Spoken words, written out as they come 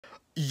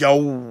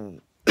Yo,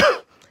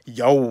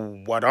 yo,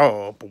 what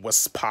up?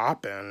 What's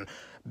poppin'?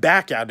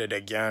 Back at it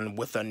again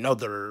with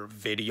another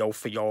video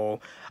for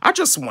y'all. I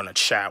just want to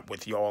chat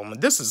with y'all, and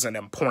this is an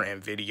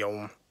important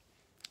video.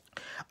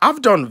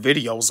 I've done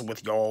videos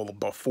with y'all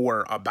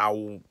before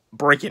about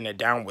breaking it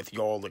down with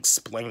y'all,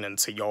 explaining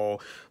to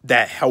y'all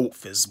that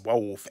health is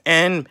wealth,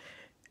 and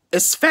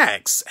it's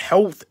facts.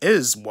 Health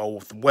is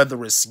wealth,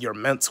 whether it's your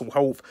mental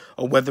health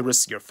or whether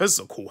it's your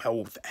physical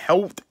health.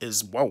 Health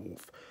is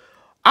wealth.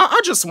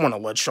 I just want to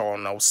let y'all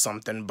know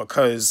something,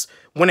 because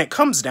when it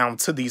comes down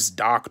to these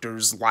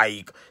doctors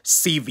like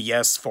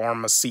CVS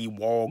Pharmacy,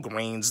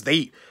 Walgreens,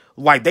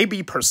 they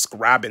be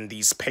prescribing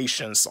these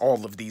patients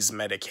all of these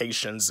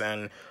medications,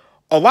 and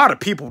a lot of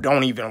people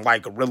don't even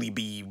really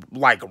be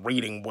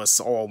reading what's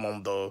all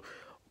on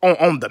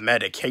the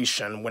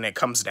medication when it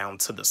comes down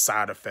to the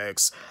side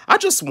effects. I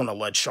just want to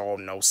let y'all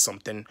know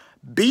something.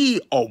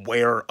 Be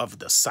aware of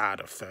the side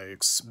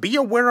effects. Be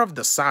aware of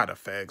the side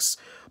effects,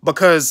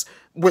 because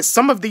with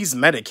some of these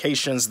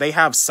medications, they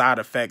have side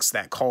effects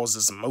that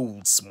causes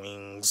mood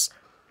swings.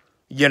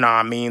 You know what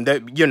I mean?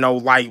 That,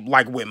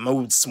 like with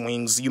mood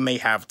swings, you may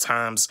have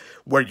times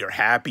where you're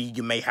happy,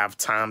 you may have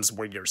times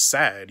where you're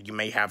sad, you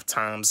may have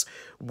times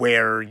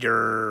where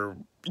you're,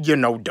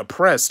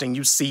 depressed. And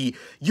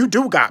you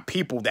do got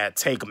people that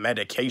take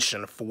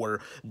medication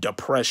for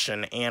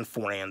depression and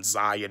for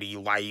anxiety.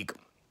 Like,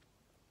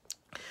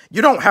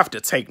 you don't have to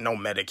take no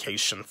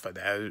medication for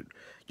that.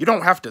 You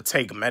don't have to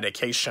take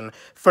medication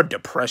for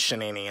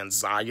depression and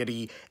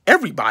anxiety.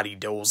 Everybody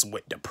deals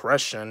with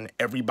depression.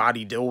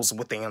 Everybody deals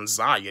with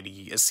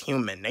anxiety. It's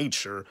human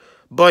nature.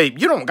 But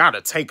you don't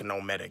gotta take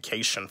no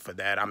medication for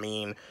that. I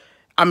mean,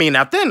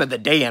 at the end of the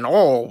day, in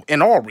all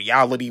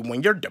reality,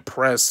 when you're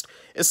depressed,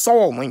 it's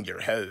all in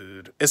your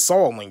head. It's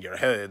all in your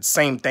head.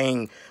 Same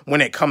thing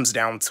when it comes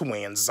down to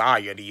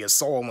anxiety.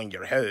 It's all in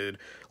your head.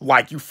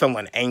 Like, you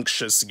feeling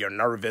anxious, you're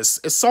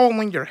nervous. It's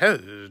all in your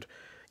head.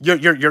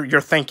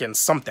 You're thinking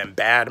something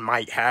bad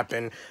might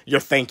happen. You're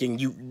thinking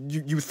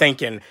you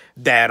thinking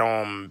that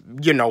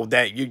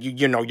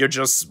you're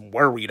just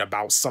worried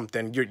about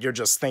something. You're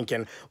just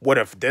thinking, what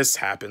if this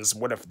happens?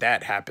 What if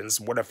that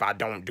happens? What if I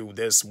don't do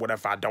this? What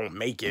if I don't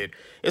make it?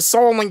 It's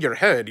all in your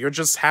head. You're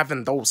just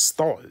having those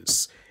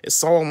thoughts.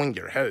 It's all in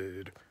your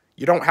head.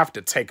 You don't have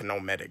to take no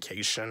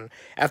medication.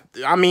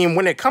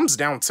 When it comes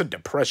down to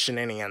depression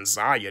and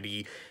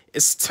anxiety,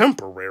 it's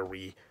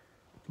temporary.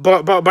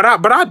 But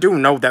I do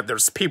know that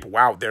there's people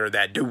out there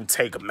that do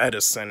take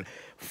medicine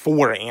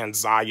for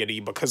anxiety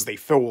because they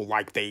feel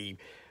like they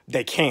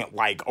can't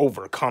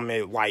overcome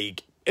it.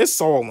 Like, it's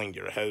all in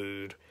your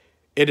head.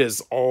 It is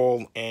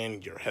all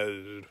in your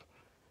head.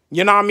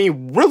 You know what I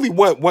mean? Really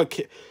what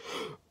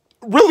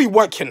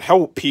can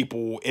help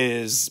people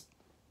is,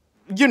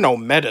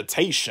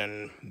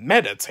 meditation.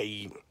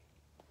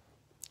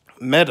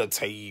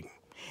 Meditate.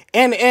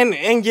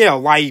 And yeah,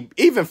 like,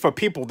 even for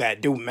people that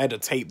do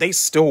meditate, they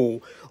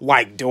still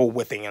deal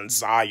with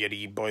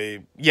anxiety.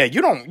 But yeah,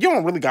 you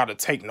don't really gotta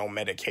take no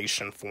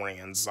medication for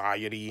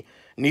anxiety.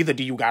 Neither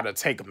do you gotta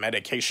take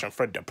medication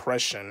for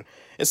depression.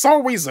 It's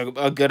always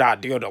a good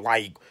idea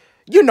to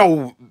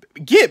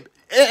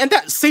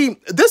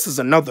this is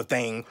another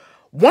thing.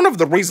 One of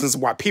the reasons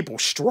why people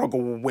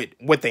struggle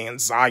with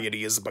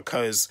anxiety is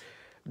because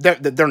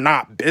they're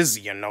not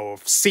busy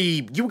enough.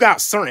 See, you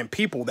got certain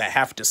people that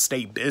have to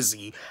stay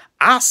busy.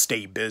 I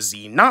stay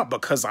busy, not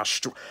because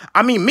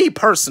me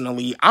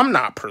personally, I'm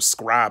not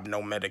prescribed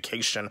no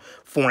medication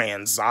for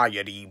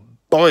anxiety,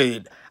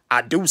 but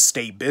I do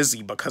stay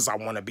busy because I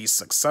want to be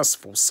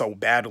successful so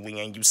badly.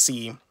 And you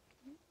see,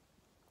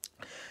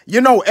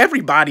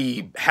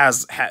 everybody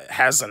has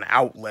an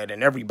outlet,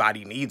 and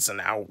everybody needs an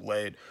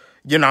outlet.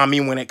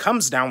 When it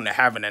comes down to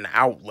having an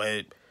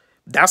outlet,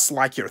 that's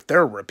like your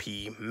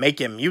therapy.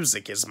 Making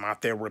music is my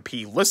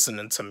therapy.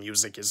 Listening to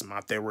music is my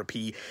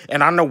therapy.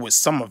 And I know with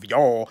some of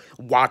y'all,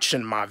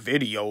 watching my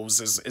videos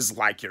is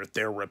like your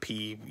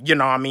therapy.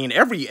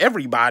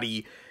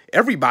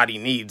 Everybody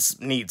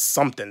needs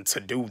something to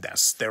do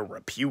that's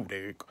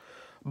therapeutic.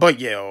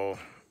 But yeah,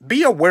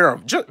 be aware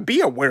of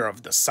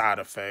the side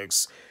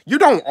effects. You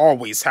don't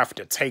always have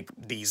to take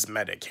these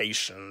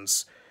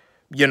medications.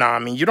 You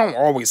don't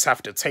always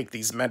have to take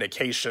these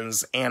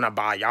medications,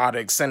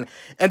 antibiotics, and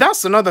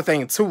that's another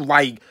thing too.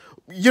 Like,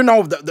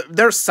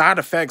 there's side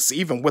effects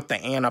even with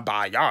the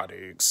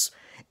antibiotics,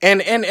 and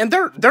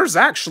there's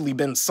actually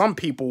been some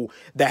people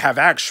that have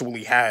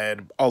actually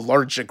had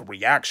allergic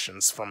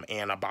reactions from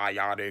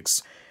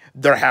antibiotics.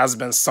 There has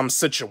been some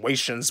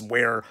situations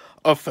where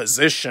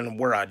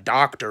a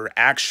doctor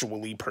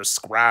actually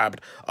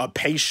prescribed a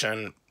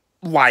patient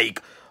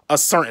a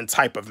certain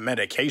type of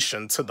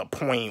medication to the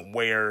point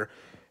where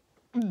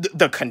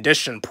the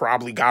condition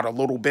probably got a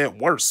little bit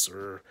worse.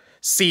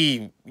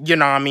 See,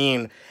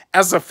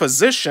 as a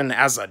physician,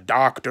 as a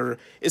doctor,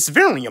 it's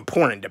very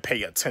important to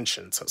pay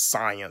attention to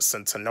science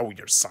and to know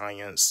your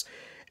science.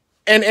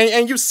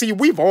 And you see,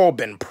 we've all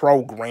been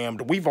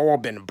programmed, we've all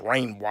been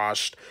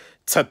brainwashed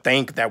to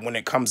think that when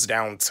it comes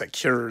down to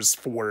cures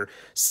for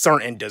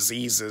certain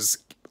diseases,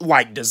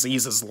 like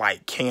diseases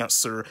like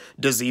cancer,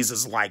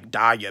 diseases like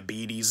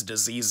diabetes,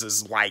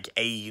 diseases like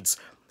AIDS,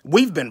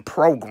 we've been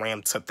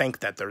programmed to think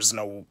that there's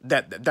no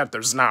that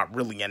there's not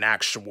really an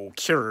actual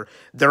cure.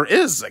 There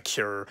is a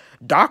cure.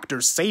 Dr.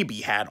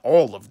 Sebi had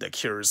all of the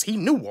cures. He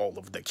knew all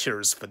of the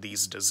cures for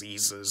these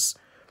diseases.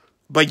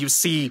 But you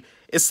see,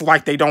 it's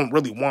like they don't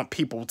really want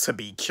people to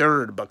be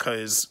cured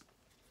because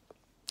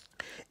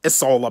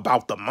it's all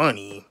about the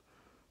money.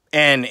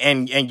 And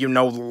you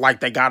know, like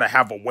they gotta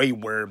have a way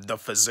where the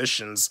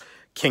physicians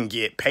can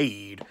get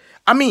paid.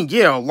 I mean,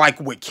 yeah, like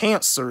with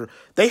cancer,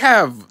 they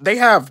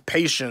have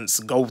patients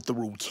go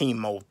through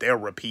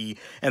chemotherapy,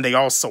 and they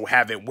also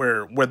have it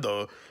where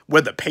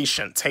the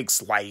patient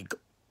takes like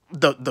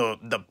the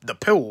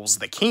pills,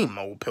 the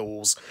chemo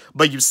pills,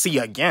 but you see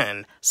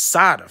again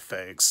side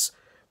effects.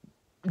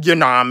 You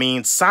know what I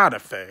mean? Side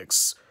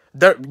effects.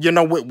 There, you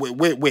know, with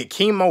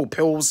chemo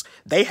pills,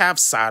 they have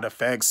side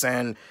effects,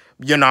 and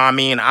you know what I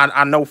mean?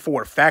 I know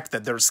for a fact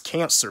that there's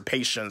cancer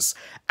patients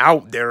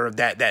out there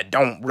that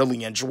don't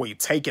really enjoy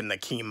taking the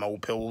chemo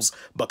pills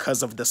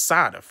because of the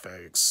side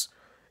effects.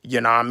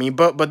 You know what I mean?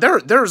 But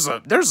there's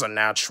a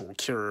natural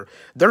cure.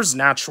 There's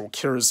natural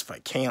cures for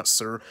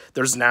cancer.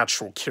 There's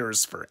natural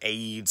cures for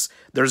AIDS.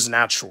 There's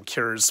natural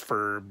cures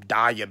for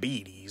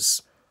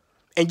diabetes.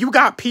 And you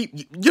got people,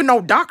 you know,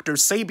 Dr.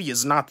 Sebi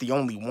is not the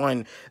only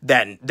one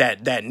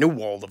that knew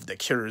all of the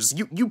cures.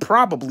 You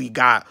probably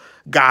got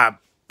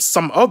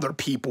some other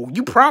people.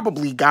 You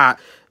probably got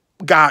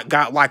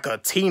like a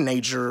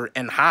teenager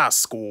in high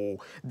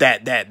school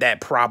that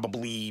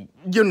probably,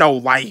 you know,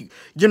 like,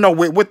 you know,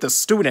 with the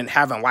student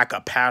having like a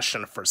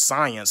passion for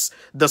science,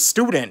 the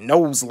student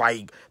knows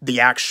like the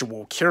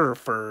actual cure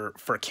for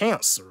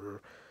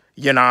cancer.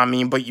 You know what I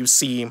mean? But you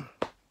see,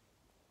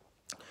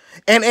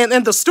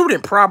 and the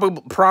student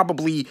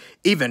probably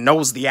even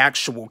knows the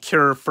actual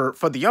cure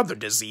for the other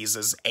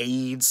diseases,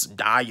 AIDS,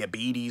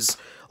 diabetes.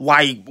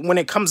 Like when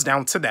it comes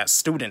down to that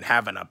student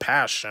having a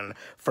passion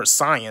for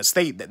science,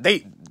 they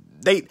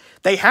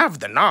have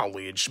the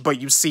knowledge,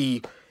 but you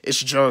see, it's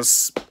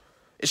just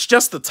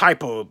the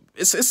type of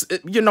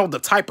you know, the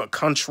type of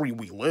country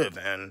we live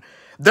in.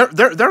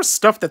 There's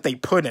stuff that they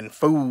put in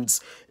foods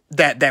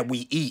that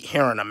we eat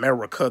here in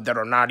America that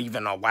are not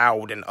even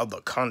allowed in other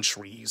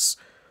countries.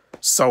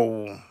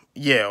 So,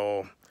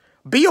 yeah,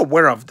 be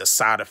aware of the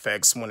side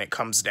effects when it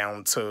comes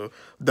down to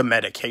the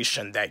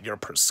medication that you're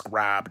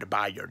prescribed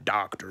by your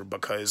doctor,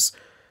 because,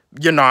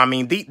 you know what I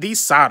mean, these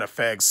side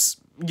effects,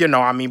 you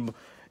know, I mean,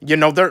 you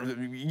know, they're,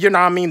 you know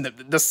what I mean,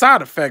 the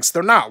side effects,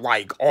 they're not,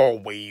 like,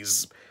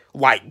 always,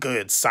 like,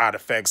 good side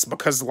effects,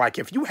 because, like,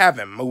 if you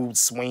having mood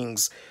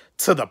swings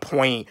to the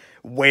point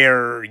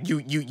where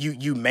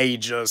you may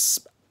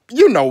just,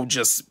 you know,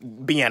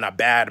 just be in a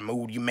bad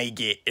mood, you may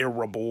get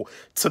irritable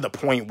to the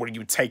point where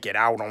you take it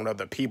out on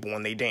other people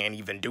and they didn't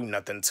even do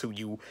nothing to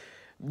you.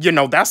 You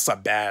know, that's a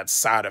bad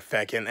side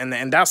effect.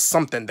 And that's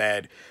something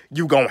that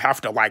you gonna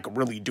have to, like,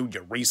 really do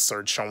your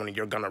research on, and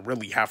you're gonna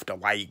really have to,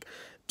 like,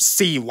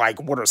 see,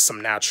 like, what are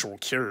some natural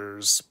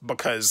cures,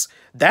 because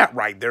that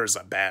right there's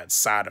a bad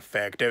side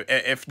effect.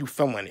 If you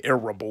feeling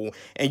irritable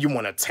and you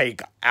want to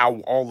take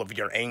out all of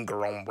your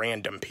anger on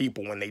random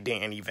people when they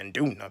didn't even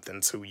do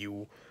nothing to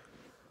you.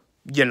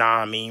 You know what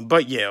I mean?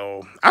 But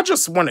yeah, I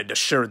just wanted to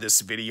share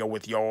this video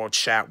with y'all,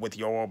 chat with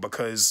y'all,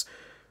 because,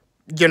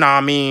 you know what I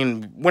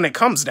mean, when it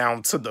comes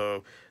down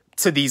to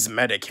these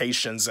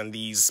medications and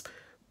these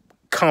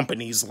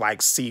companies like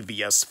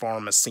CVS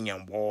Pharmacy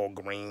and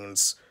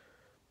Walgreens,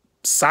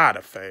 side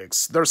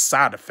effects, there's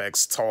side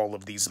effects to all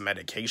of these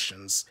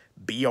medications.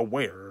 Be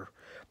aware.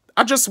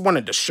 I just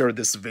wanted to share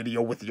this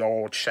video with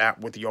y'all,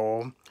 chat with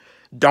y'all.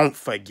 Don't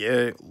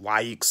forget,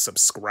 like,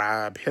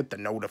 subscribe, hit the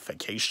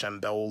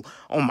notification bell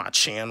on my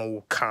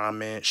channel,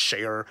 comment,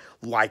 share,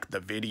 like the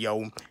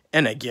video.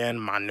 And again,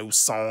 my new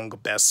song,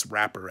 Best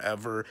Rapper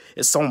Ever,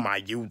 it's on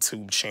my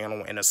YouTube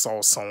channel, and it's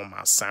also on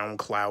my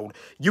SoundCloud.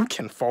 You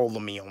can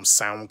follow me on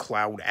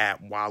SoundCloud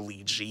at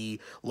Wally G.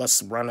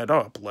 Let's run it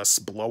up. Let's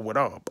blow it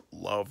up.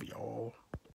 Love y'all.